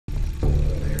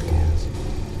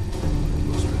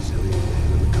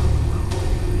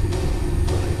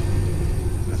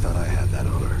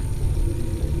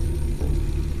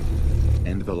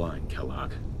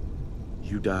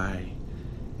You die,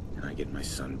 and I get my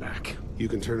son back. You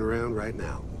can turn around right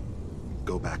now.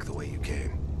 Go back the way you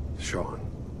came. Sean.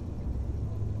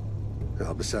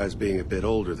 Well, besides being a bit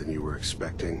older than you were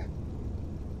expecting,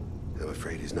 I'm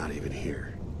afraid he's not even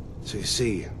here. So you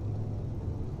see,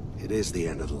 it is the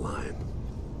end of the line.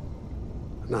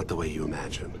 Not the way you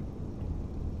imagined.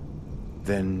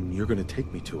 Then you're gonna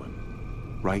take me to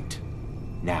him. Right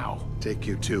now. Take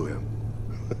you to him.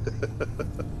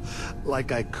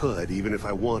 Like I could, even if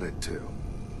I wanted to.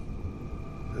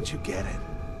 Don't you get it?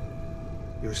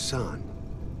 Your son,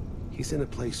 he's in a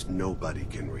place nobody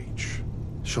can reach.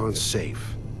 Sean's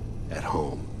safe, at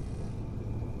home.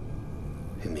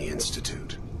 In the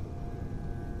Institute.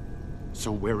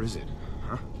 So where is it,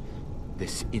 huh?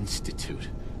 This institute.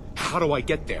 How do I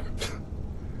get there?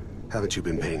 Haven't you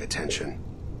been paying attention?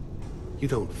 You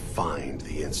don't find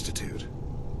the Institute.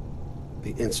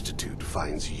 The Institute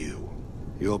finds you.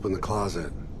 You open the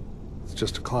closet, it's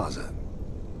just a closet.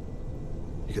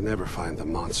 You can never find the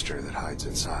monster that hides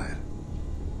inside.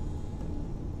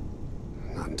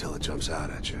 Not until it jumps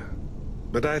out at you.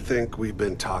 But I think we've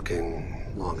been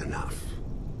talking long enough.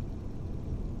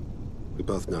 We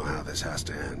both know how this has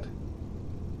to end.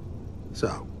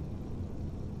 So,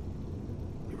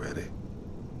 you ready?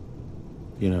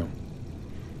 You know,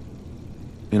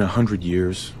 in 100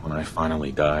 years, when I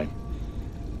finally die,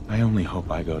 I only hope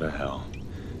I go to hell,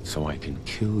 so I can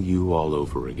kill you all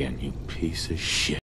over again, you piece of shit.